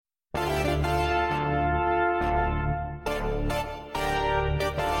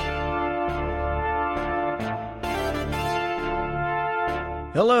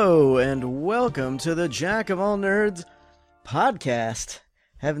Hello and welcome to the Jack of All Nerds podcast.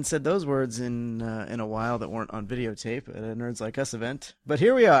 Haven't said those words in a while that weren't on videotape at a Nerds Like Us event, but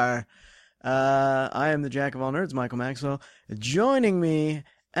here we are. I am the Jack of All Nerds, Michael Maxwell. Joining me,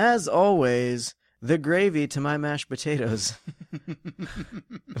 as always, the gravy to my mashed potatoes,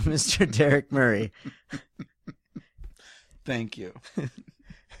 Mr. Derek Murray. Thank you.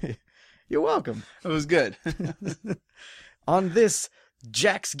 You're welcome. It was good. On this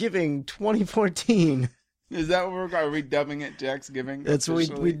Jacksgiving 2014. Is that what are we dubbing it? Jacksgiving? That's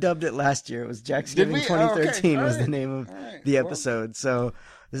what we dubbed it last year. It was Jacksgiving 2013 was the name of the episode. So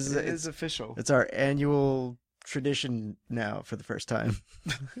this is official. It's our annual tradition now for the first time.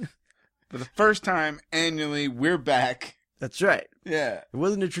 For the first time annually, we're back. That's right. Yeah. It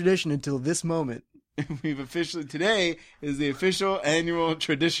wasn't a tradition until this moment. Today is the official annual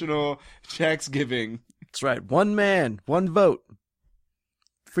traditional Jacksgiving. That's right. One man, one vote.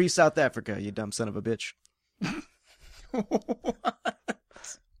 Free South Africa, you dumb son of a bitch.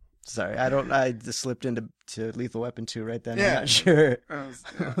 Sorry, I just slipped into Lethal Weapon 2 right then. I'm not sure. All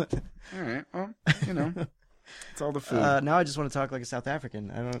right. Well, it's all the food. Now I just want to talk like a South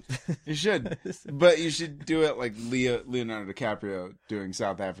African. I don't. You should, but you should do it like Leonardo DiCaprio doing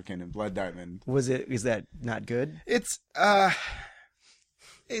South African in Blood Diamond. Is that not good? It's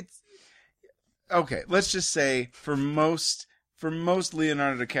okay. Let's just say for most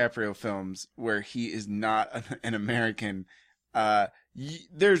Leonardo DiCaprio films where he is not an American,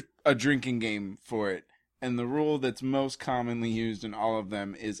 there's a drinking game for it. And the rule that's most commonly used in all of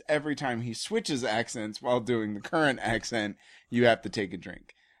them is every time he switches accents while doing the current accent, you have to take a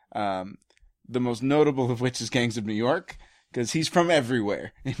drink. The most notable of which is Gangs of New York, because he's from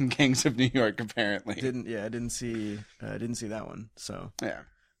everywhere in Gangs of New York, apparently. I didn't see that one. So yeah.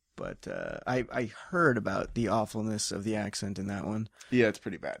 But I heard about the awfulness of the accent in that one. Yeah, it's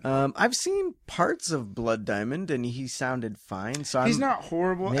pretty bad. I've seen parts of Blood Diamond, and he sounded fine. So he's not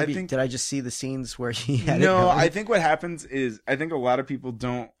horrible. Did I just see the scenes where he had it? No, I think what happens is I think a lot of people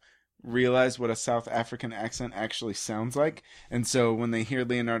don't realize what a South African accent actually sounds like, and so when they hear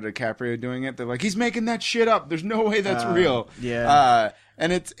Leonardo DiCaprio doing it, they're like, "He's making that shit up. There's no way that's real." Yeah,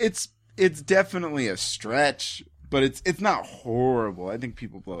 and it's definitely a stretch. But it's not horrible. I think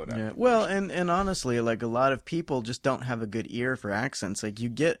people blow it out. Yeah. Well, and honestly, like a lot of people just don't have a good ear for accents. Like you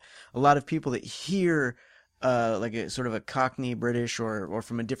get a lot of people that hear like a sort of a Cockney British or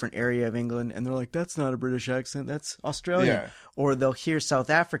from a different area of England, and they're like, "That's not a British accent. That's Australian." Yeah. Or they'll hear South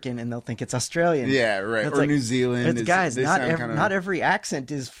African and they'll think it's Australian. Yeah, right. That's or like, New Zealand. Guys, not every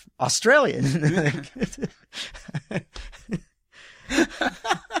accent is Australian.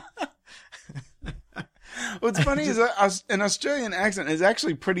 What's funny is an Australian accent is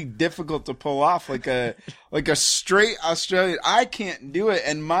actually pretty difficult to pull off, like a straight Australian. I can't do it,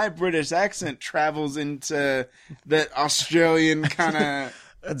 and my British accent travels into that Australian kind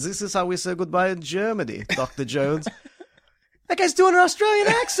of. This is how we say goodbye in Germany, Dr. Jones. That guy's doing an Australian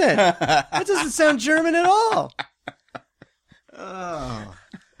accent. That doesn't sound German at all. Oh.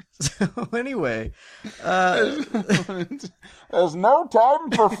 So anyway, there's no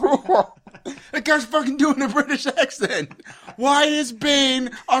time for fear. That guy's fucking doing a British accent. Why is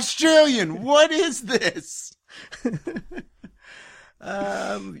Bane Australian? What is this?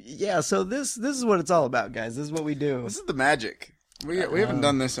 Yeah. So this is what it's all about, guys. This is what we do. This is the magic. We haven't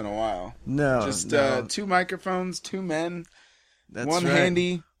done this in a while. No, just no. 2 microphones, 2 men, That's one right.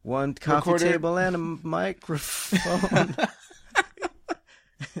 handy, one coffee recorder. table and a microphone.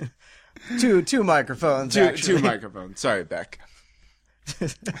 two microphones. Two microphones. Sorry, Beck.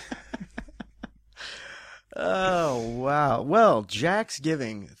 Oh wow! Well,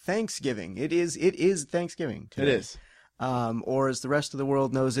 Thanksgiving. It is Thanksgiving today. It is. Or as the rest of the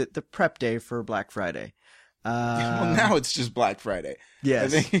world knows it, the prep day for Black Friday. Well, now it's just Black Friday.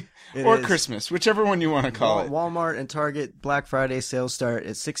 Yes, I think, or is. Christmas, whichever one you want to call it. Walmart and Target Black Friday sales start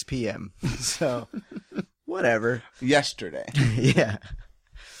at 6 p.m. So, whatever. Yesterday. Yeah.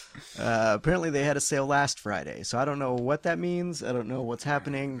 Apparently they had a sale last Friday, so I don't know what that means. I don't know what's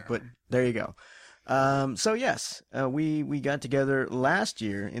happening, but there you go. So yes, we got together last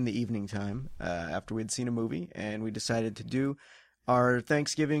year in the evening time after we'd seen a movie, and we decided to do our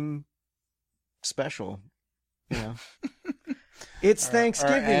Thanksgiving special. You know, it's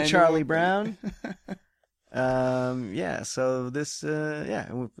Thanksgiving, Charlie Brown. Yeah. So this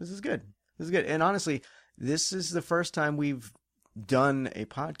is good. This is good, and honestly, this is the first time we've done a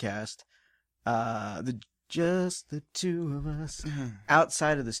podcast. Just the two of us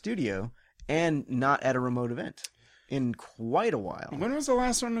outside of the studio. And not at a remote event in quite a while. When was the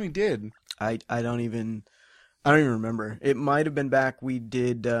last one we did? I don't even I don't even remember. It might have been back. We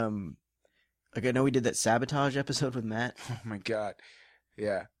did, like I know we did that Sabotage episode with Matt. Oh my god.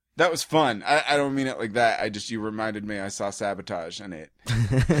 Yeah. That was fun. I don't mean it like that. You reminded me I saw Sabotage and it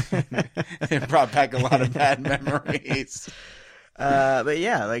brought back a lot of bad memories. But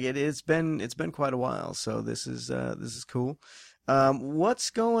yeah, like it's been quite a while. So this is cool. What's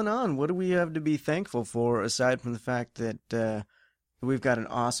going on? What do we have to be thankful for aside from the fact that, we've got an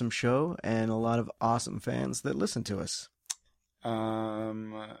awesome show and a lot of awesome fans that listen to us?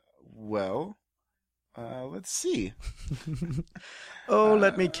 Well, let's see.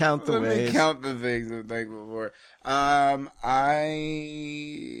 Let me count the ways. Let me count the things I'm thankful for. I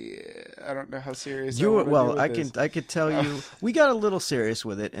don't know how serious I could tell you we got a little serious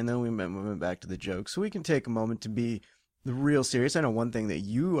with it and then we went back to the joke. So we can take a moment to be real serious. I know one thing that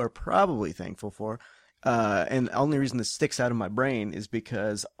you are probably thankful for. And the only reason this sticks out of my brain is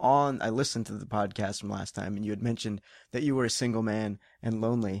because I listened to the podcast from last time and you had mentioned that you were a single man and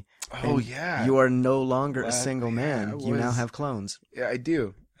lonely. Oh, and yeah. You are no longer a single man. You now have clones. Yeah, I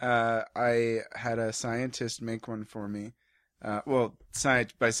do. I had a scientist make one for me.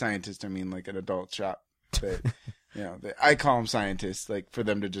 By scientist, I mean like an adult shop. That, I call them scientists. Like for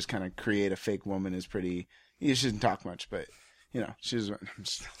them to just kind of create a fake woman is pretty, you shouldn't talk much, but she was.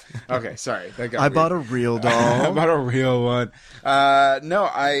 Okay, sorry. I bought a real doll. I bought a real one. No,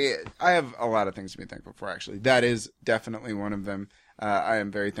 I have a lot of things to be thankful for. Actually, that is definitely one of them. I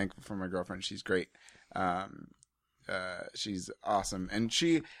am very thankful for my girlfriend. She's great. She's awesome, and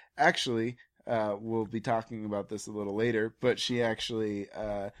she actually. We'll be talking about this a little later, but she actually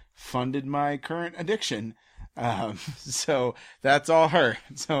funded my current addiction. So that's all her.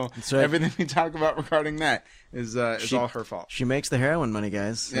 So that's right. Everything we talk about regarding that is all her fault. She makes the heroin money,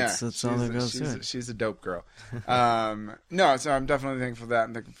 guys. That's all that goes to it. She's a dope girl. No, so I'm definitely thankful for that.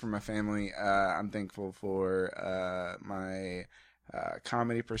 I'm thankful for my family. I'm thankful for my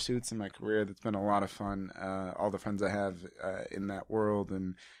comedy pursuits in my career. That's been a lot of fun. All the friends I have in that world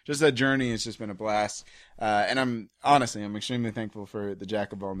and just that journey has just been a blast. And I'm extremely thankful for the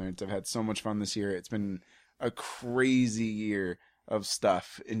Jack of All Nerds. I've had so much fun this year. It's been a crazy year of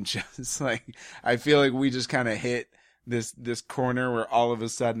stuff, and just like I feel like we just kind of hit this corner where all of a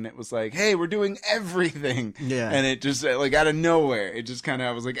sudden it was like, hey, we're doing everything. Yeah. And it just like out of nowhere, it just kind of,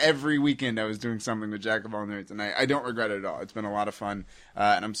 I was like every weekend I was doing something with Jack of All Nerds, and I don't regret it at all. It's been a lot of fun.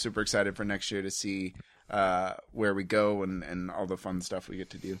 And I'm super excited for next year to see where we go and all the fun stuff we get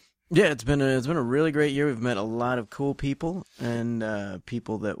to do. Yeah, it's been a really great year. We've met a lot of cool people and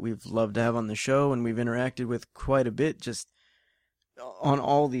people that we've loved to have on the show, and we've interacted with quite a bit just on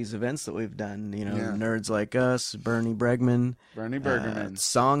all these events that we've done. Nerds Like Us, Bernie Bregman,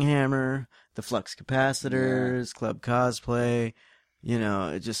 Songhammer, the Flux Capacitors, Club Cosplay.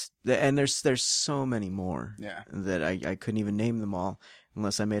 And there's so many more. Yeah. That I couldn't even name them all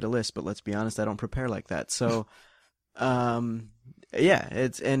unless I made a list. But let's be honest, I don't prepare like that. So. Yeah,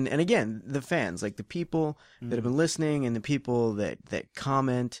 it's and again, the fans, like the people that have been listening and the people that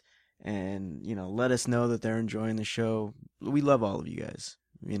comment and let us know that they're enjoying the show. We love all of you guys.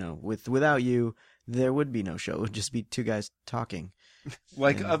 Without you, there would be no show. It would just be two guys talking.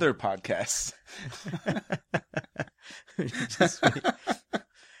 Like other podcasts.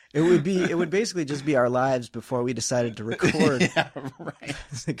 It would basically just be our lives before we decided to record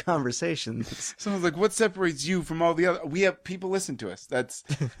the conversations. Someone's like, what separates you from all the other? We have people listen to us. That's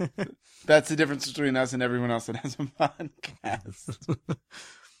the difference between us and everyone else that has a podcast.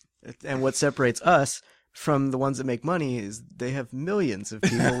 And what separates us from the ones that make money is they have millions of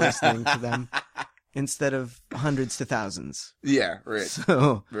people listening to them instead of hundreds to thousands. Yeah, right.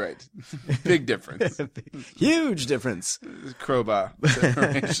 So, right. Big difference. Huge difference. Crowbar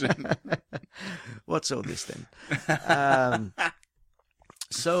separation. What's all this then?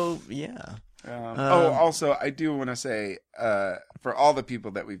 So, yeah. Also, I do want to say, for all the people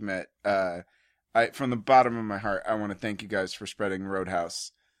that we've met, from the bottom of my heart, I want to thank you guys for spreading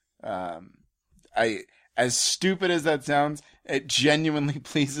Roadhouse. As stupid as that sounds, it genuinely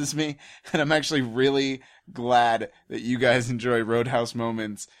pleases me, and I'm actually really glad that you guys enjoy Roadhouse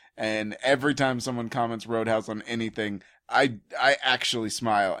moments. And every time someone comments Roadhouse on anything, I actually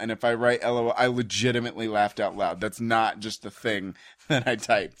smile. And if I write LOL, I legitimately laughed out loud. That's not just a thing that I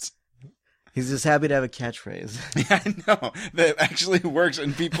typed. He's just happy to have a catchphrase. Yeah, I know. That actually works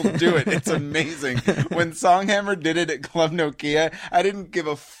and people do it. It's amazing. When Songhammer did it at Club Nokia, I didn't give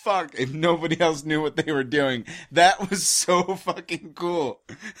a fuck if nobody else knew what they were doing. That was so fucking cool.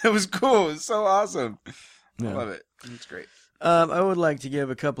 It was cool. It was so awesome. Yeah. I love it. It's great. I would like to give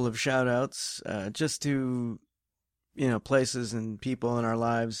a couple of shout outs, just to places and people in our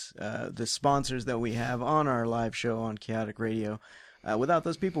lives, the sponsors that we have on our live show on Chaotic Radio. Without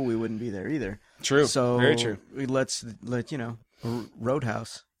those people, we wouldn't be there either. True. So very true. Let's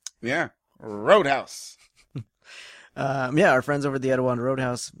Roadhouse. Yeah, Roadhouse. Our friends over at the Etiwanda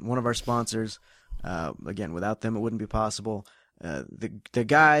Roadhouse, one of our sponsors. Again, without them, it wouldn't be possible. The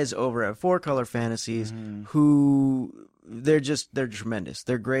guys over at Four Color Fantasies, who they're tremendous.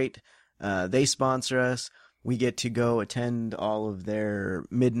 They're great. They sponsor us. We get to go attend all of their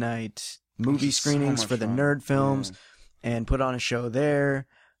midnight movie screenings for the nerd films and put on a show there.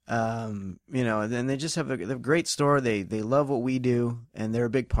 And they just have a great store. They love what we do, and they're a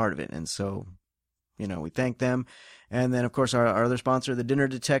big part of it. And so, we thank them. And then, of course, our other sponsor, the Dinner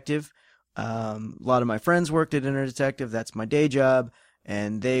Detective. A lot of my friends worked at Dinner Detective. That's my day job,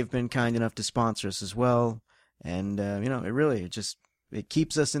 and they've been kind enough to sponsor us as well. And it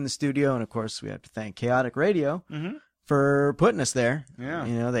keeps us in the studio. And of course, we have to thank Chaotic Radio for putting us there.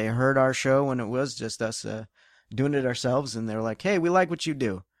 Yeah, they heard our show when it was just us doing it ourselves, and they're like, "Hey, we like what you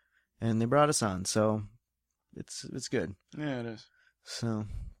do," and they brought us on. So it's good. Yeah, it is. So,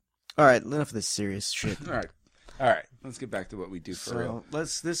 all right, enough of this serious shit. All right. Let's get back to what we do for real.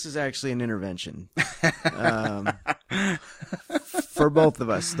 This is actually an intervention for both of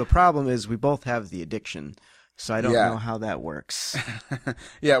us. The problem is we both have the addiction, so I don't know how that works.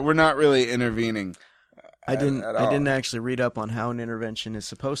 Yeah, we're not really intervening. I didn't actually read up on how an intervention is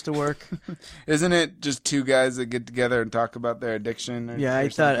supposed to work. Isn't it just two guys that get together and talk about their addiction? I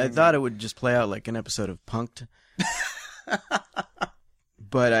thought it would just play out like an episode of Punk'd.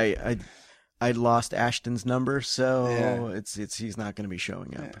 But I lost Ashton's number, so he's not going to be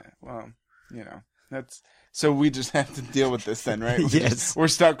showing up. Yeah, well, that's so we just have to deal with this then, right? Yes, we're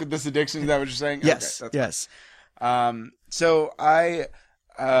stuck with this addiction. Is that what you're saying? Yes, okay, yes. So I,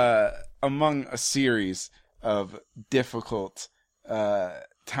 among a series of difficult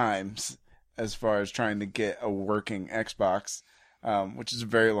times as far as trying to get a working Xbox, which is a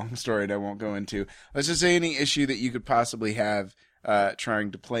very long story that I won't go into. Let's just say any issue that you could possibly have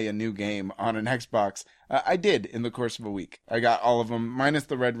trying to play a new game on an Xbox, I did in the course of a week. I got all of them, minus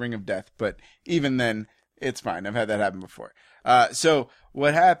the Red Ring of Death, but even then, it's fine. I've had that happen before. So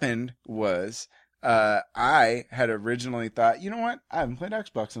what happened was, I had originally thought, you know what? I haven't played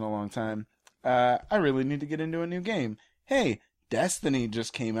Xbox in a long time. I really need to get into a new game. Hey, Destiny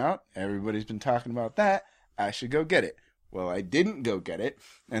just came out. Everybody's been talking about that. I should go get it. Well, I didn't go get it.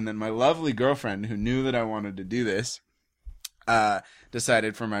 And then my lovely girlfriend, who knew that I wanted to do this,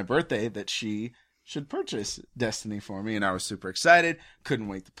 decided for my birthday that she should purchase Destiny for me, and I was super excited, couldn't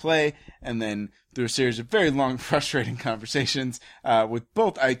wait to play, and then through a series of very long, frustrating conversations with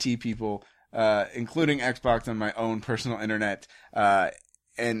both IT people, including Xbox on my own personal internet,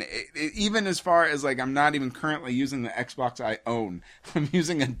 and even as far as, like, I'm not even currently using the Xbox I own. I'm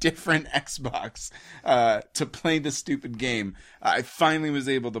using a different Xbox to play this stupid game. I finally was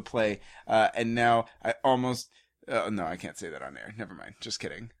able to play, and now I almost... no, I can't say that on air. Never mind. Just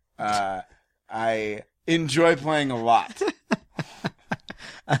kidding. I enjoy playing a lot.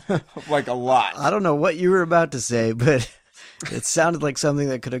 Like a lot. I don't know what you were about to say, but it sounded like something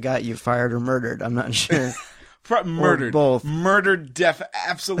that could have got you fired or murdered. I'm not sure. Murdered. Or both. Murdered,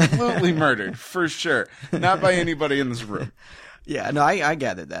 absolutely murdered. For sure. Not by anybody in this room. Yeah, no, I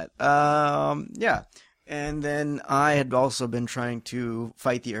gathered that. Yeah. And then I had also been trying to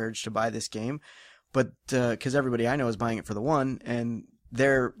fight the urge to buy this game. But because everybody I know is buying it for the one, and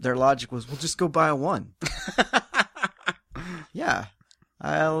their logic was, well, just go buy a one. Yeah,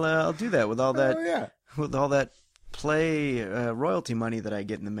 I'll do that with all that play royalty money that I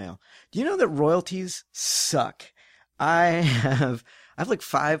get in the mail. Do you know that royalties suck? I have like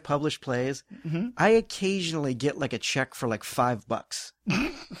 5 published plays. Mm-hmm. I occasionally get like a check for like $5.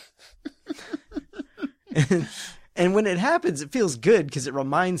 and when it happens, it feels good because it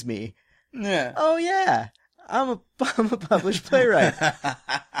reminds me. Yeah. Oh yeah, I'm a published playwright.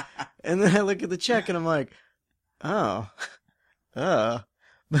 And then I look at the check and I'm like,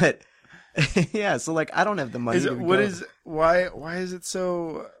 but yeah. So like, I don't have the money. Why is it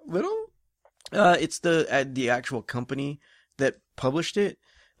so little? It's the actual company that published it.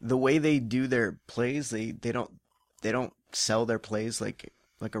 The way they do their plays, they don't sell their plays like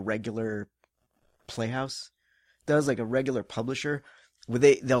a regular playhouse does, like a regular publisher.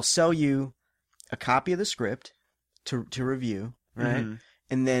 They'll sell you a copy of the script to review, right? Mm-hmm.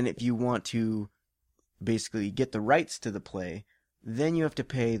 And then if you want to basically get the rights to the play, then you have to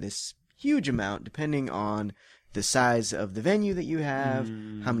pay this huge amount depending on the size of the venue that you have,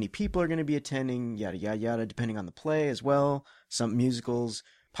 how many people are going to be attending, yada, yada, yada, depending on the play as well. Some musicals,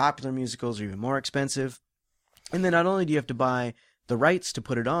 popular musicals, are even more expensive. And then not only do you have to buy the rights to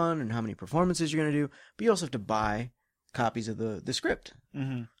put it on and how many performances you're going to do, but you also have to buy copies of the script.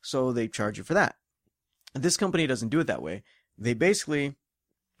 Mm-hmm. So they charge you for that. This company doesn't do it that way. They basically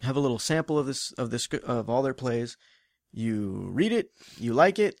have a little sample of all their plays. You read it, you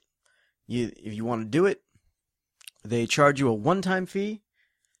like it, if you want to do it, they charge you a one-time fee,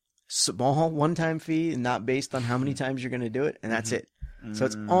 small one-time fee, and not based on how many times you're going to do it, and that's it. So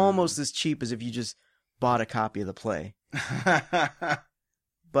it's almost as cheap as if you just bought a copy of the play.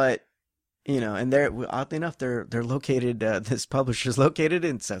 But, and they're, oddly enough, they're located, this publisher's located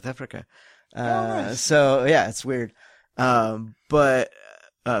in South Africa. Nice. So yeah, it's weird. So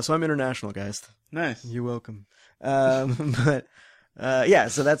I'm international, guys. Nice. You're welcome. But yeah,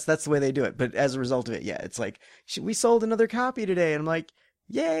 so that's the way they do it. But as a result of it, yeah, it's like we sold another copy today, and I'm like,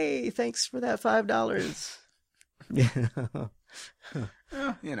 yay! Thanks for that $5. Yeah.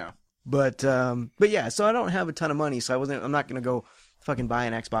 But yeah, so I don't have a ton of money, so I'm not gonna go fucking buy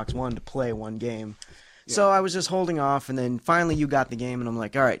an Xbox One to play one game. Yeah. So I was just holding off, and then finally you got the game, and I'm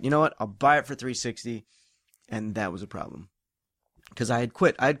like, all right, you know what? I'll buy it for $360, and that was a problem. Because I had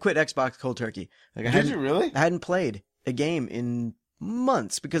quit Xbox cold turkey. Like, Did you really? I hadn't played a game in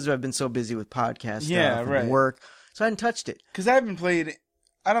months because I've been so busy with podcast stuff and work. So I hadn't touched it. Because I don't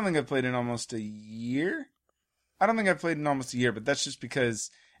think I've played in almost a year. But that's just because,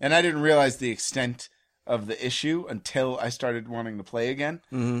 and I didn't realize the extent of the issue until I started wanting to play again.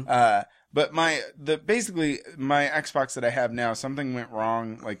 Mm-hmm. But basically my Xbox that I have now, something went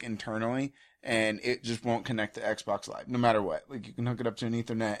wrong like internally, and it just won't connect to Xbox Live, no matter what. Like, you can hook it up to an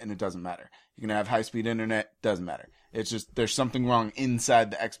Ethernet, and it doesn't matter. You can have high-speed internet, doesn't matter. It's just there's something wrong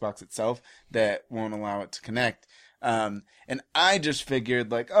inside the Xbox itself that won't allow it to connect. And I just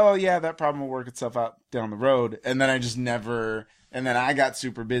figured, like, oh, yeah, that problem will work itself out down the road. And then I just never... And then I got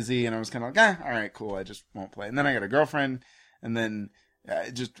super busy, and I was kind of like, all right, cool, I just won't play. And then I got a girlfriend, and then...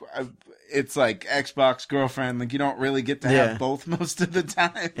 it's like Xbox, girlfriend, like you don't really get to have both most of the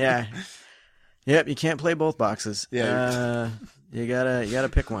time. Yeah. Yep, you can't play both boxes. Yeah. You gotta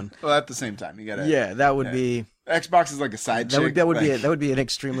pick one. Well, at the same time, you gotta. Yeah, that would be. Xbox is like a side chick. That would be an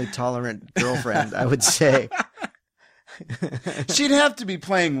extremely tolerant girlfriend, I would say. She'd have to be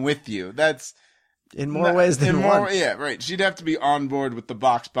playing with you. That's in more ways than one. Yeah, right. She'd have to be on board with the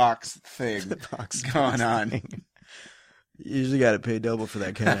box thing going on. Thing. You usually got to pay double for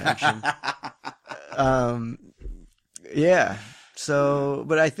that kind of action. Yeah. So,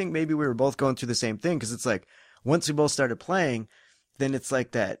 but I think maybe we were both going through the same thing, because it's like once we both started playing, then it's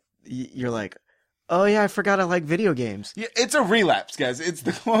like that. You're like, oh yeah, I forgot I like video games. Yeah, it's a relapse, guys. It's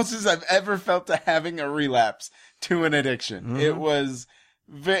the closest I've ever felt to having a relapse to an addiction. Mm-hmm. It was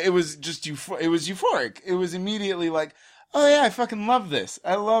just it was euphoric. It was immediately like, oh yeah, I fucking love this.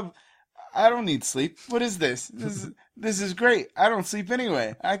 I don't need sleep. What is this? This is great. I don't sleep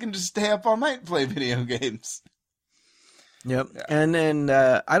anyway. I can just stay up all night and play video games. Yep. Yeah. And then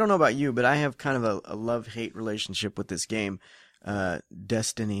I don't know about you, but I have kind of a love-hate relationship with this game,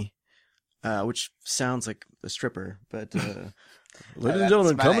 Destiny, which sounds like a stripper, but ladies and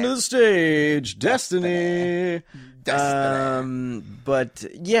gentlemen, coming to the stage, Destiny. But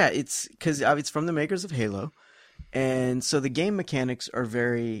yeah, it's because it's from the makers of Halo. And so the game mechanics are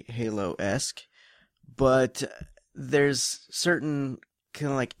very Halo-esque, but there's certain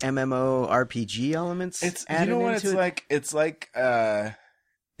kind of like MMO RPG elements added into it. It's like? It's like I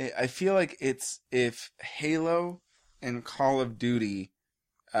feel like it's if Halo and Call of Duty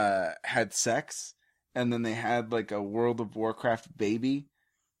had sex, and then they had like a World of Warcraft baby,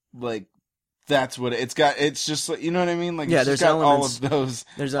 like that's what it's got. It's just like, you know what I mean? Like, yeah, it's there's just got elements,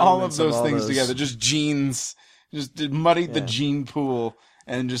 all of those things together, just genes. Just muddied the gene pool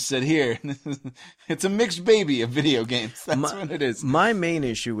and just said, here, it's a mixed baby of video games. That's what it is. My main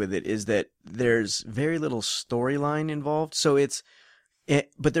issue with it is that there's very little storyline involved. So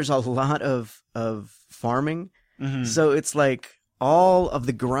but there's a lot of farming. Mm-hmm. So it's like all of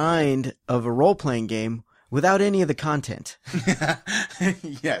the grind of a role-playing game without any of the content.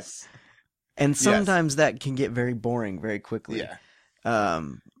 Yes. And sometimes that can get very boring very quickly. Yeah.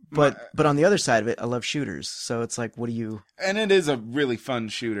 But on the other side of it, I love shooters. So it's like, what do you... And it is a really fun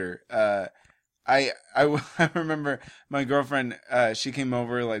shooter. I remember my girlfriend, she came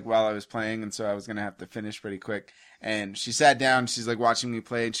over like while I was playing, and so I was going to have to finish pretty quick. And she sat down, she's like watching me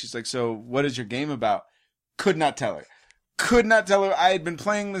play, and she's like, so what is your game about? Could not tell her. I had been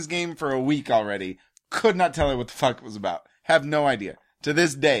playing this game for a week already. Could not tell her what the fuck it was about. Have no idea. To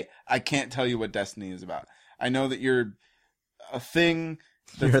this day, I can't tell you what Destiny is about. I know that you're a thing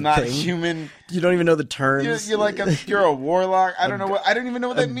that's You're a not thing? human. You don't even know the terms. You're a warlock. I don't even know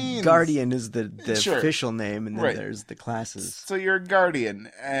what that means. Guardian is the Sure. official name, and then Right. there's the classes. So you're a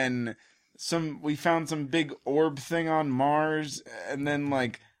guardian, and we found some big orb thing on Mars, and then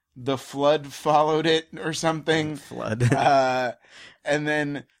like the flood followed it or something. Flood. And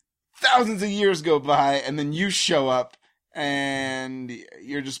then thousands of years go by, and then you show up, and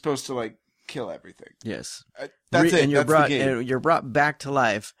you're just supposed to like kill everything. Yes. That's it. And you're That's the game. you're brought back to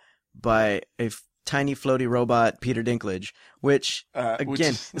life by a tiny floaty robot, Peter Dinklage, which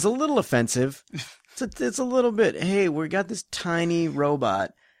again is a little offensive. It's a little bit. Hey, we got this tiny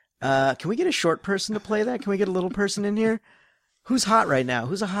robot. Can we get a short person to play that? Can we get a little person in here? Who's hot right now?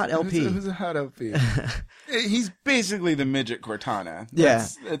 Who's a hot LP? Who's a hot LP? He's basically the midget Cortana. Yeah,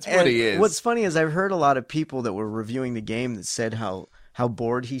 that's what he is. What's funny is I've heard a lot of people that were reviewing the game that said how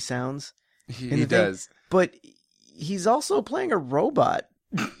bored he sounds. He does, but he's also playing a robot.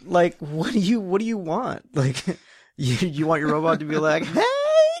 Like, what do you want? Like, you want your robot to be like, "Hey,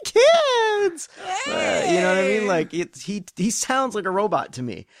 kids," you know what I mean? Like, he sounds like a robot to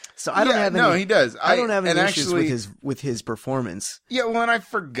me. So I don't have any. No, he does. I don't have any issues with his performance. Yeah, well, and I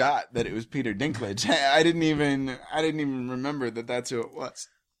forgot that it was Peter Dinklage. I didn't even remember that that's who it was.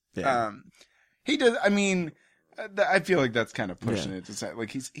 Yeah. He does. I mean, I feel like that's kind of pushing it to say like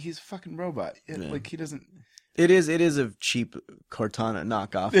he's a fucking robot. Like he doesn't. It is a cheap Cortana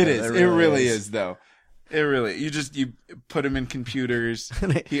knockoff. It is. It really is, though. It really. You put him in computers.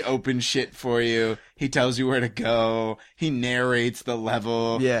 He opens shit for you. He tells you where to go. He narrates the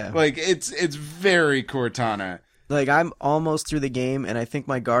level. Yeah. Like it's very Cortana. Like I'm almost through the game, and I think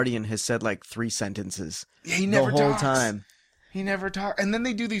my guardian has said like 3 sentences. Yeah, he never the whole talks. time. He never talks. And then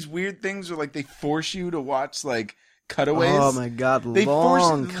they do these weird things where like they force you to watch like cutaways. Oh my god, they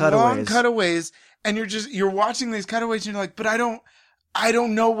long cutaways, and you're watching these cutaways, and you're like, but I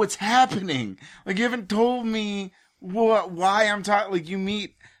don't know what's happening. Like you haven't told me why I'm talking. Like you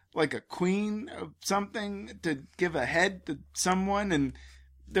meet like a queen of something to give a head to someone, and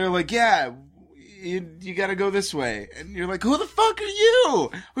they're like, yeah. You got to go this way, and you're like, "Who the fuck are you?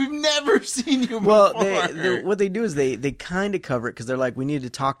 We've never seen you before." Well, what they do is they kind of cover it because they're like, "We need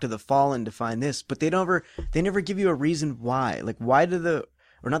to talk to the Fallen to find this," but they never give you a reason why. Like, why do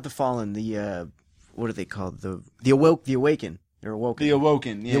not the Fallen, what are they called? The Awaken. They're Awoken. The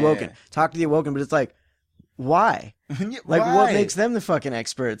Awoken. Yeah. The Awoken. Talk to the Awoken, but it's like, why? Like, why? what makes them the fucking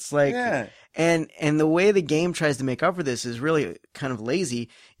experts? Like, yeah. And the way the game tries to make up for this is really kind of lazy,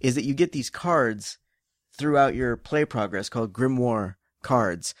 is that you get these cards throughout your play progress called Grimoire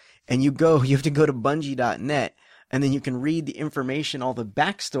cards. And you have to go to Bungie.net, and then you can read the information, all the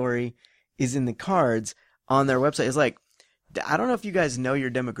backstory is in the cards on their website. It's like, I don't know if you guys know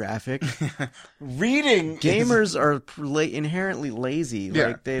your demographic. Reading Gamers are inherently lazy. Yeah.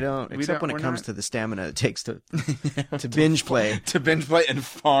 Like they don't, except when it comes to the stamina it takes to to binge play. To binge play and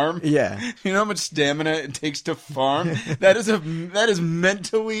farm. Yeah. You know how much stamina it takes to farm? that is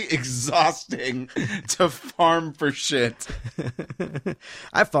mentally exhausting to farm for shit.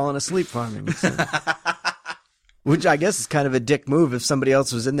 I've fallen asleep farming. So. Which I guess is kind of a dick move if somebody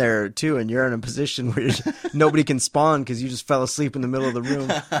else was in there too, and you're in a position where nobody can spawn because you just fell asleep in the middle of the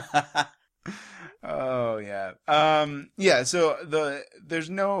room. Oh yeah, yeah. So there's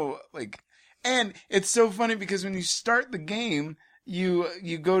no like, and it's so funny because when you start the game,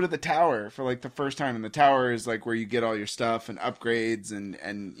 you go to the tower for like the first time, and the tower is like where you get all your stuff and upgrades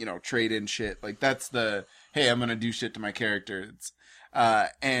and you know trade in shit. Like that's the hey, I'm gonna do shit to my character.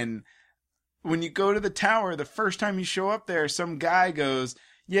 And when you go to the tower, the first time you show up there, some guy goes,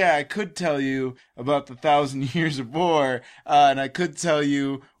 yeah, I could tell you about the 1,000 years of war, and I could tell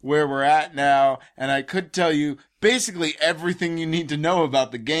you where we're at now, and I could tell you basically everything you need to know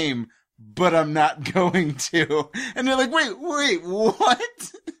about the game, but I'm not going to. And they're like, wait,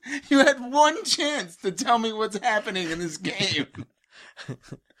 what? You had one chance to tell me what's happening in this game.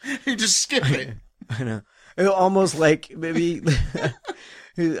 You just skip it. I know. Almost like maybe...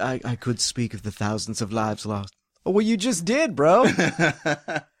 I could speak of the thousands of lives lost. Oh, well, you just did, bro.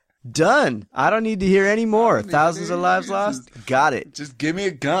 Done. I don't need to hear any more. Thousands of lives lost. Got it. Just give me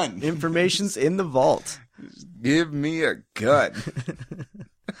a gun. Information's in the vault. Just give me a gun.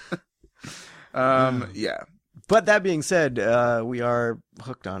 Yeah. But that being said, we are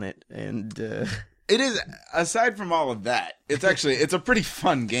hooked on it, and it is. Aside from all of that, it's a pretty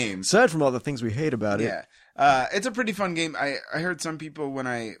fun game. Aside from all the things we hate about it, yeah. It's a pretty fun game. I heard some people when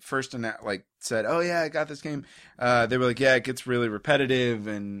I first said, "Oh yeah, I got this game." They were like, "Yeah, it gets really repetitive,"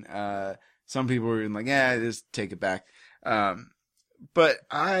 and some people were like, "Yeah, just take it back." but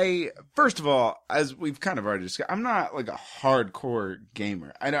first of all, as we've kind of already discussed, I'm not like a hardcore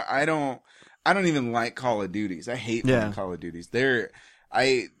gamer. I don't even like Call of Duties. I hate playing Call of Duties.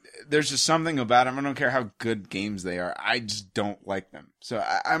 There's just something about them. I don't care how good games they are. I just don't like them. So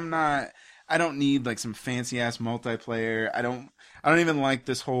I don't need like some fancy ass multiplayer. I don't even like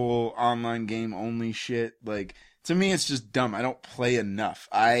this whole online game only shit. Like, to me, it's just dumb. I don't play enough.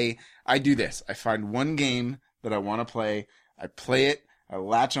 I do this. I find one game that I want to play. I play it. I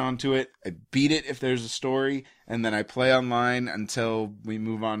latch onto it. I beat it if there's a story, and then I play online until we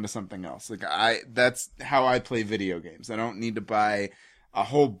move on to something else. Like, that's how I play video games. I don't need to buy a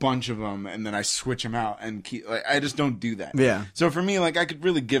whole bunch of them and then I switch them out and keep, like, I just don't do that. Yeah. So for me, like, I could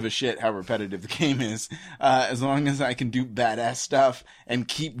really give a shit how repetitive the game is, as long as I can do badass stuff and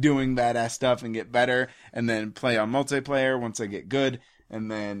keep doing badass stuff and get better, and then play on multiplayer once I get good,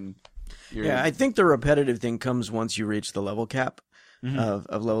 and then Yeah, I think the repetitive thing comes once you reach the level cap of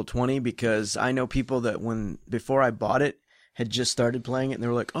level 20, because I know people that before I bought it had just started playing it and they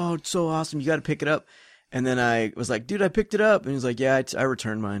were like, oh, it's so awesome, you got to pick it up. And then I was like, dude, I picked it up. And he's like, yeah, I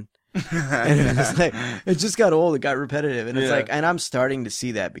returned mine. And it was like, it just got old. It got repetitive. And it's like, and I'm starting to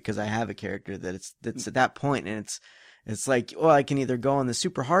see that because I have a character that's at that point, and it's like, well, I can either go on the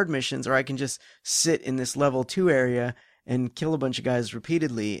super hard missions, or I can just sit in this level 2 area and kill a bunch of guys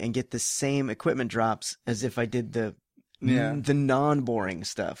repeatedly and get the same equipment drops as if I did the non-boring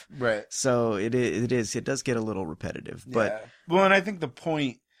stuff. Right. So it does get a little repetitive. But well, and I think the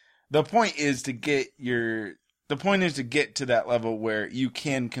point is to get to that level where you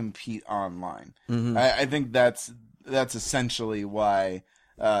can compete online. Mm-hmm. I think that's essentially why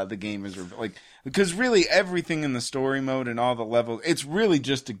the game is like, because really everything in the story mode and all the levels, it's really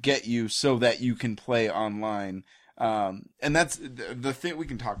just to get you so that you can play online. And that's the thing. We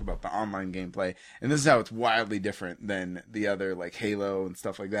can talk about the online gameplay, and this is how it's wildly different than the other, like Halo and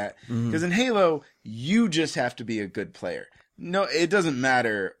stuff like that. Because in Halo, you just have to be a good player. No, it doesn't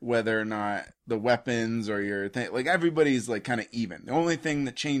matter whether or not the weapons or your thing, like, everybody's like kind of even. The only thing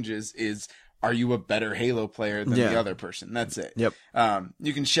that changes is, are you a better Halo player than the other person? That's it. Yep.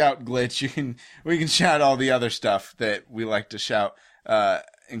 You can shout glitch. We can shout all the other stuff that we like to shout,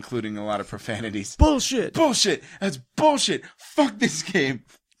 including a lot of profanities. Bullshit. That's bullshit. Fuck this game.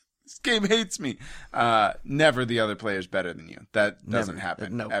 This game hates me. Never the other player's better than you. That doesn't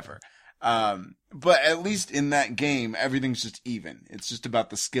happen ever. But at least in that game, everything's just even. It's just about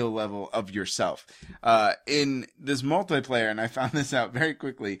the skill level of yourself. In this multiplayer, and I found this out very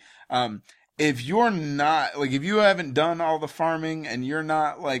quickly, if you're not, like, if you haven't done all the farming and you're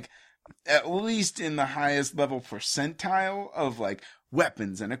not, like, at least in the highest level percentile of, like,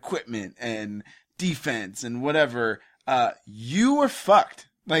 weapons and equipment and defense and whatever, you are fucked.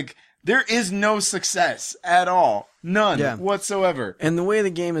 Like, there is no success at all. None whatsoever. And the way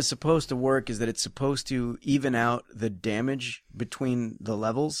the game is supposed to work is that it's supposed to even out the damage between the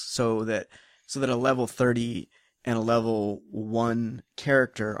levels, so that a level 30 and a level 1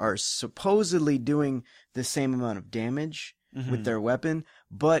 character are supposedly doing the same amount of damage with their weapon,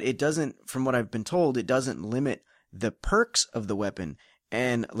 but it doesn't, from what I've been told, it doesn't limit the perks of the weapon.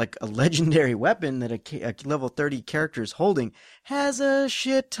 And like a legendary weapon that a level 30 character is holding has a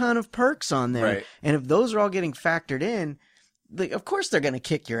shit ton of perks on there. Right. And if those are all getting factored in, like, of course they're going to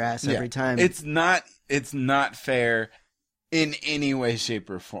kick your ass every time. It's not fair in any way, shape,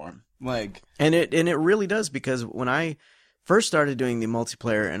 or form. Like, and it really does, because when I first started doing the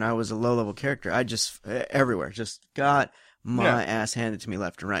multiplayer and I was a low level character, I just everywhere just got my ass handed to me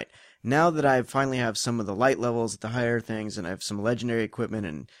left and right. Now that I finally have some of the light levels at the higher things, and I have some legendary equipment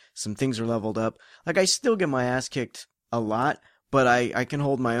and some things are leveled up, like, I still get my ass kicked a lot, but I can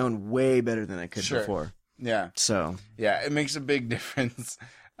hold my own way better than I could before. Yeah. So. Yeah, it makes a big difference.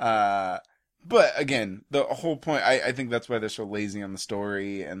 But again, the whole point, I think that's why they're so lazy on the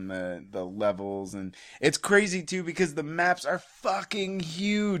story and the levels. And it's crazy too, because the maps are fucking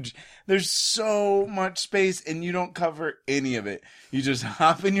huge. There's so much space and you don't cover any of it. You just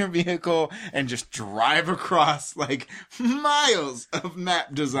hop in your vehicle and just drive across like miles of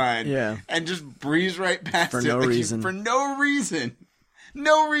map design. Yeah. And just breeze right past For it. no reason. For no reason.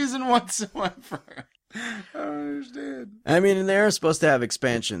 No reason whatsoever. I don't understand. I mean, and they are supposed to have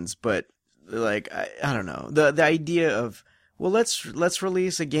expansions, but, like, I don't know. The idea of, well, let's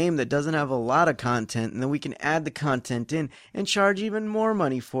release a game that doesn't have a lot of content, and then we can add the content in and charge even more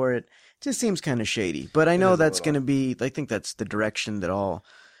money for it, just seems kind of shady. But I know that's going to be, I think that's the direction that all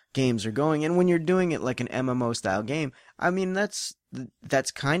games are going. And when you're doing it like an MMO style game, I mean, that's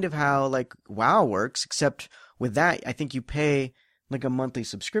kind of how, like, WoW works, except with that, I think you pay like a monthly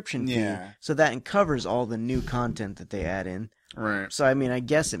subscription fee. Yeah. So that covers all the new content that they add in. Right. So I mean, I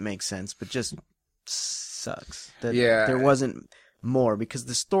guess it makes sense, but just sucks that Yeah. there wasn't more, because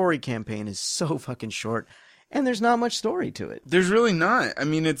the story campaign is so fucking short, and there's not much story to it. There's really not. I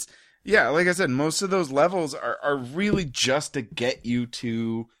mean, it's, yeah, like I said, most of those levels are really just to get you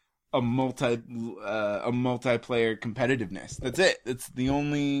to a multiplayer competitiveness. That's it. It's the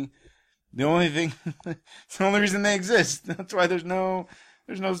only thing. It's the only reason they exist. That's why there's no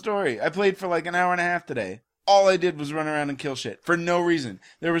story. I played for like an hour and a half today. All I did was run around and kill shit for no reason.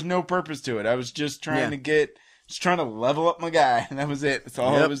 There was no purpose to it. I was just trying to level up my guy, and that was it. That's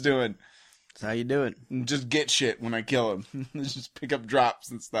all I was doing. That's how you do it. And just get shit when I kill him. Just pick up drops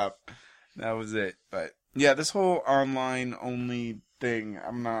and stuff. That was it. But yeah, this whole online only thing,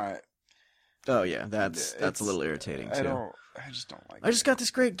 I'm not. Oh yeah, that's a little irritating too. I just don't like it. I just got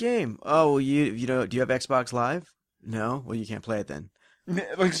this great game. Oh, well, you know, do you have Xbox Live? No? Well, you can't play it then.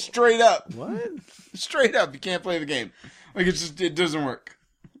 Like, straight up. What? Straight up, you can't play the game. Like, it doesn't work.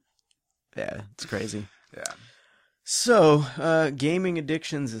 Yeah, it's crazy. Yeah. So, gaming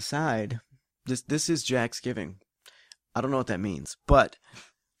addictions aside, this is Jack's Giving. I don't know what that means, but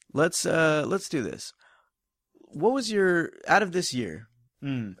let's do this. What was out of this year,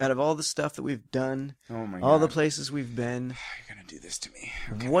 out of all the stuff that we've done, Oh my all God. the places we've been, You're gonna do this to me.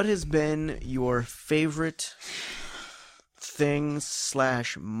 Okay. what has been your favorite things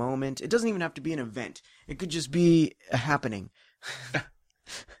 / moment? It doesn't even have to be an event. It could just be a happening.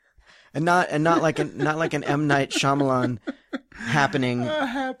 and not like an M. Night Shyamalan happening,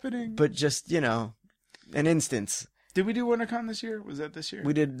 Happening. but just, you know, an instance. Did we do WonderCon this year? Was that this year?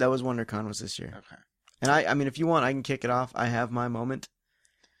 We did. That was WonderCon was this year. Okay. And I mean, if you want, I can kick it off. I have my moment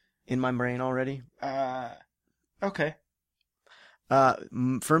in my brain already. Okay.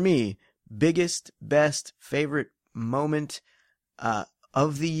 For me, biggest, best, favorite moment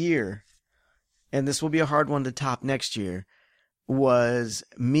of the year, and this will be a hard one to top next year, was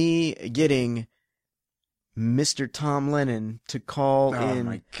me getting Mr. Tom Lennon to call Oh in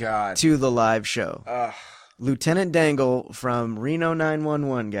my God. to the live show. Ugh. Lieutenant Dangle from Reno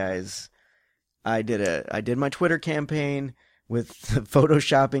 911, guys. I did my Twitter campaign with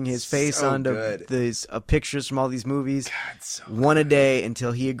photoshopping his face So onto good. these pictures from all these movies. God, so One a day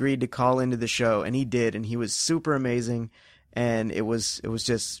until he agreed to call into the show, and he did, and he was super amazing, and it was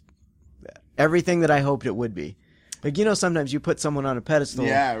just everything that I hoped it would be. Like, you know, sometimes you put someone on a pedestal,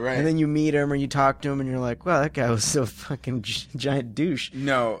 Yeah, right. and then you meet him or you talk to him, and you're like, wow, that guy was so fucking giant douche.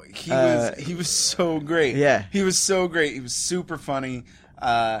 No, he was so great. Yeah. He was so great. He was super funny.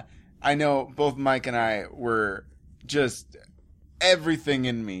 I know both Mike and I were just everything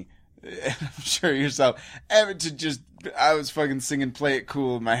in me. I'm sure yourself. I was fucking singing "Play It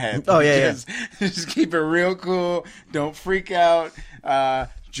Cool" in my head. Oh, yeah, just keep it real cool. Don't freak out.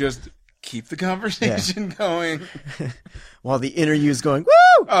 Just keep the conversation going. While the interview's going,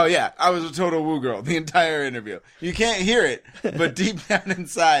 woo! Oh yeah, I was a total woo girl the entire interview. You can't hear it, but deep down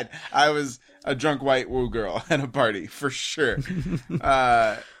inside, I was a drunk white woo girl at a party for sure.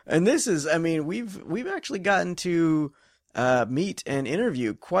 And this is, I mean, we've actually gotten to meet and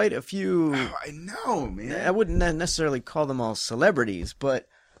interview quite a few. Oh, I know, man. I wouldn't necessarily call them all celebrities, but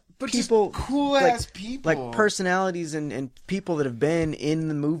people, just cool ass people, like personalities and people that have been in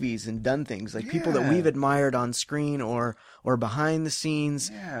the movies and done things, like people that Yeah. we've admired on screen or behind the scenes.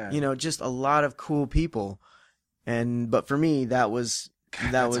 Yeah. You know, just a lot of cool people. But for me, that was God,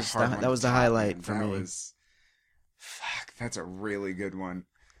 that that's a was hard the, one that to was the top, highlight man. for That me. Fuck, that's a really good one.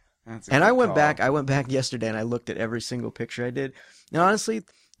 That's a And good I went call. back yesterday and I looked at every single picture I did. And honestly,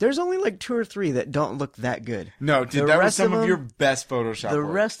 there's only like 2 or 3 that don't look that good. No, dude, The that was rest some of of your them- best Photoshop The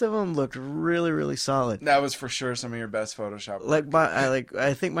work. rest of them looked really, really solid. That was for sure some of your best Photoshop work.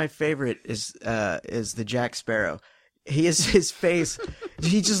 I think my favorite is the Jack Sparrow. His face,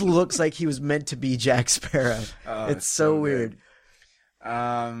 he just looks like he was meant to be Jack Sparrow. Oh, It's so weird.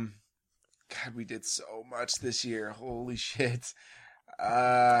 God, we did so much this year. Holy shit.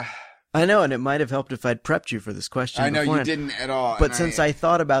 I know, and it might have helped if I'd prepped you for this question. I know you beforehand. didn't at all. But and since I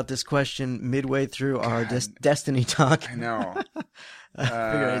thought about this question midway through our God. Destiny talk, I know. I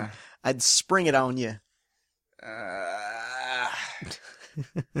figured I'd spring it on you.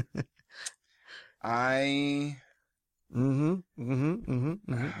 I Mm-hmm.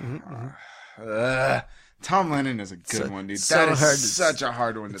 Tom Lennon is a good So- one, dude. so That is hard to- such a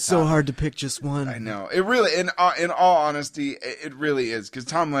hard one to It's top. so hard to pick just one. I know. It really, in all honesty, it really is, because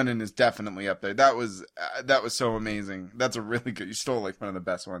Tom Lennon is definitely up there. That was so amazing. That's a really good. You stole like one of the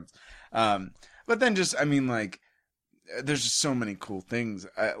best ones. But then just, I mean, like, there's just so many cool things.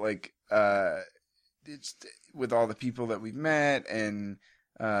 it's with all the people that we've met and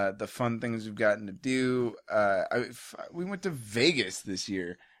the fun things we've gotten to do. We went to Vegas this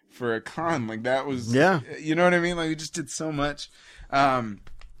year for a con. Like that was, you know what I mean? Like we just did so much.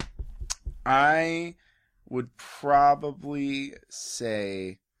 I would probably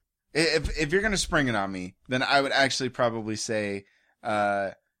say, if you're gonna spring it on me, then I would actually probably say,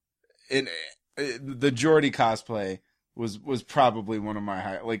 the Geordi cosplay was probably one of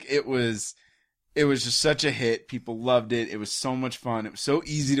my like it was just such a hit. People loved it. It was so much fun. It was so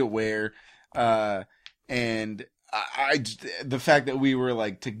easy to wear, and the fact that we were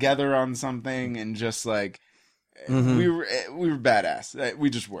like together on something and just like we were badass. We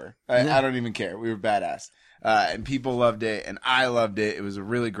just were. I don't even care. We were badass, and people loved it, and I loved it. It was a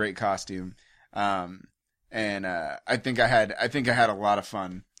really great costume, and I think I had a lot of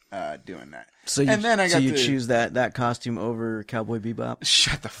fun doing that. So you choose that costume over Cowboy Bebop?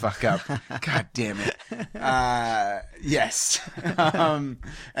 Shut the fuck up! God damn it! Yes,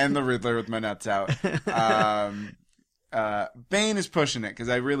 and the Riddler with my nuts out. Bane is pushing it because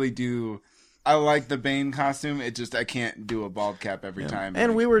I really do. I like the Bane costume. It just I can't do a bald cap every time.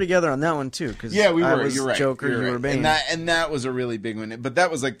 And we were together on that one too. Cause we were. I was You're right. Joker, you were Bane, and that was a really big one. But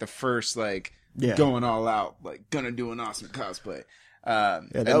that was like the first going all out, like gonna do an awesome cosplay.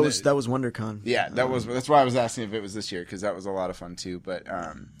 That was WonderCon. Yeah, that's why I was asking if it was this year because that was a lot of fun too. But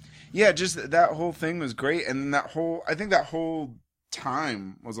just that whole thing was great, and I think that whole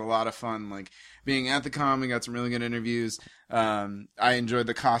time was a lot of fun. Like being at the con, we got some really good interviews. I enjoyed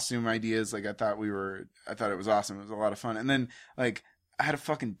the costume ideas. Like I thought it was awesome. It was a lot of fun, and then like I had a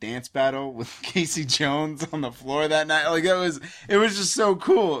fucking dance battle with Casey Jones on the floor that night. Like it was just so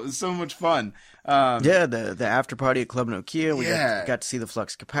cool. It was so much fun. The after party at Club Nokia. We got to see the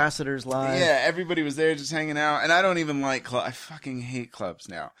Flux Capacitors live. Yeah, everybody was there just hanging out. And I don't even like I fucking hate clubs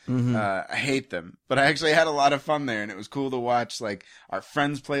now. I hate them. But I actually had a lot of fun there, and it was cool to watch like our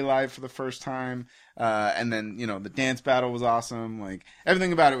friends play live for the first time. And then, the dance battle was awesome. Like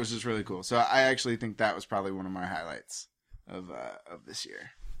everything about it was just really cool. So I actually think that was probably one of my highlights of this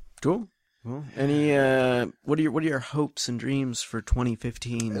year. Cool. Well, any what are your hopes and dreams for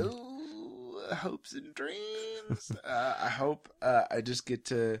 2015? Ooh, hopes and dreams. I hope I just get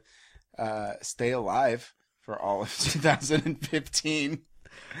to stay alive for all of 2015.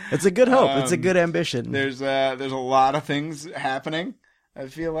 It's a good hope. It's a good ambition. There's a lot of things happening. I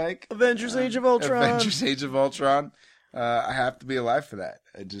feel like Avengers: Age of Ultron. Avengers: Age of Ultron. I have to be alive for that.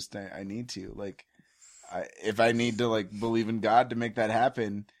 I need to if I need to like believe in God to make that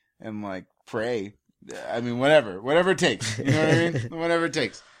happen and like pray. I mean, whatever it takes. You know what I mean? Whatever it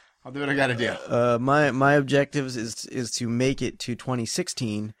takes. I'll do what I gotta do. My objectives is to make it to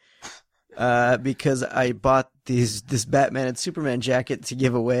 2016, because I bought this Batman and Superman jacket to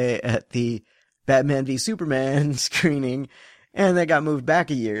give away at the Batman v Superman screening, and that got moved back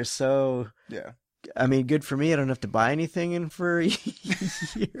a year. So yeah, I mean, good for me. I don't have to buy anything in for a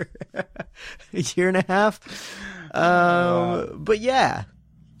year and a half. But yeah.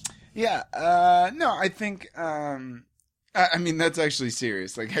 No, I think. I mean, that's actually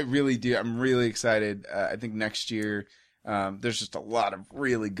serious. Like, I really do. I'm really excited. I think next year, there's just a lot of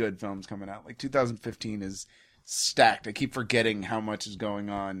really good films coming out. Like, 2015 is stacked. I keep forgetting how much is going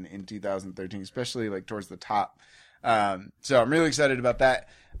on in 2013, especially, like, towards the top. So I'm really excited about that.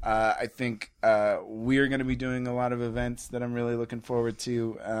 I think we're going to be doing a lot of events that I'm really looking forward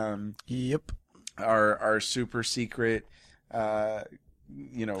to. Yep. Our super secret,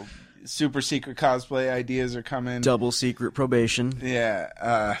 super secret cosplay ideas are coming. Double secret probation.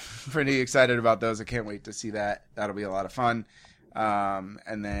 Yeah. Pretty excited about those. I can't wait to see that. That'll be a lot of fun.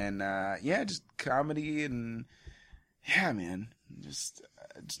 And then, just comedy and man,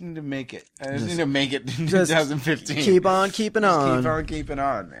 I just need to make it. I just need to make it in 2015. Keep on keeping on. Keep on keeping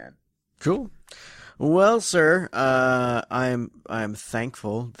on, man. Cool. Well, sir, I'm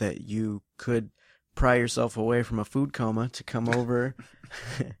thankful that you could pry yourself away from a food coma to come over.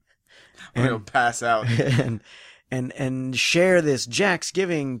 I'm gonna pass out and share this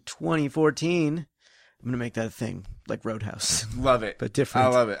Jacksgiving 2014. I'm gonna make that a thing, like Roadhouse. Love it, but different. I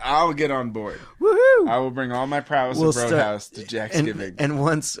love it. I'll get on board. Woohoo! I will bring all my prowess of Roadhouse to Jacksgiving. And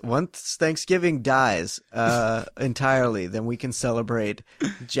once Thanksgiving dies entirely, then we can celebrate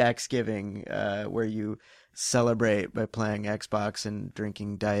Jacksgiving, where you celebrate by playing Xbox and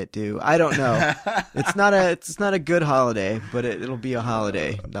drinking Diet Dew. I don't know. It's not a good holiday, but it'll be a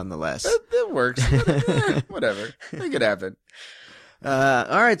holiday nonetheless. It works. Whatever. Make it happen.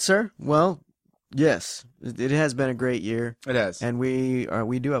 All right, sir. Well, yes, it has been a great year. It has, and we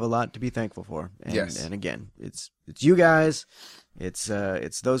do have a lot to be thankful for. And, yes, and again, it's you guys, It's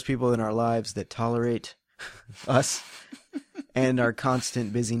those people in our lives that tolerate us and our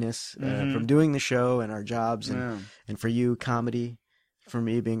constant busyness from doing the show and our jobs and for you, comedy, for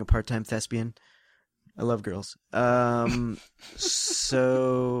me being a part-time thespian. I love girls.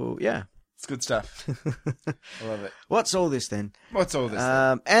 So, yeah. It's good stuff. I love it. What's all this then? What's all this?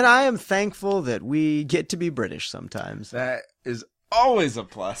 And I am thankful that we get to be British sometimes. That is always a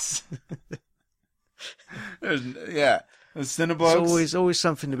plus. The Cineblogs. It's always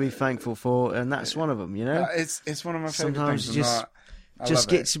something to be thankful for, and that's one of them, you know? It's one of my favorite Sometimes things. just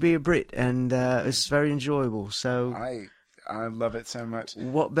get to be a Brit, and it's very enjoyable. So I love it so much.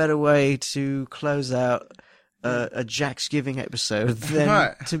 what better way to close out a Jack's Giving episode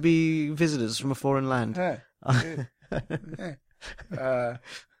than to be visitors from a foreign land?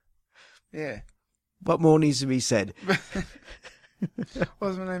 Yeah. What more needs to be said?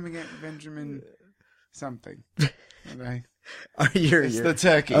 What's my name again? Benjamin something. Okay. It's the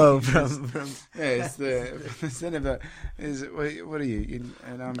turkey. Oh, from it's the senator. What are you?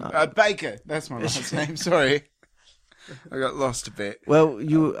 Baker. That's my last name. Sorry, I got lost a bit. Well,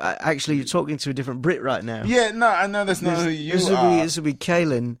 you're talking to a different Brit right now. Yeah, no, I know that's not who you are. This will be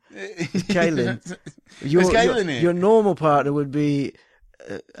Kaylin. Kaylin. Kaylin Your normal partner would be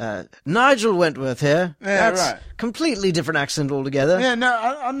Nigel Wentworth here. Yeah, That's right. Completely different accent altogether. Yeah, no,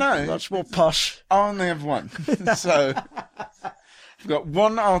 I know. Much more posh. I only have one, so I've got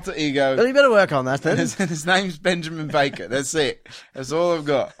one alter ego. Well, you better work on that then. His name's Benjamin Baker. That's it. That's all I've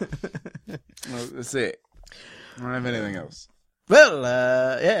got. Well, that's it. I don't have anything else. Well,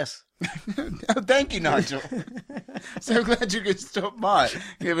 yes. Oh, thank you, Nigel. So glad you could stop by.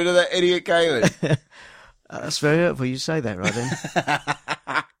 Get rid of that idiot Kaylin. That's very helpful you say that, right then.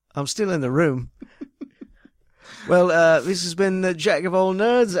 I'm still in the room. Well, this has been Jack of All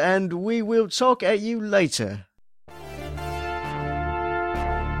Nerds, and we will talk at you later.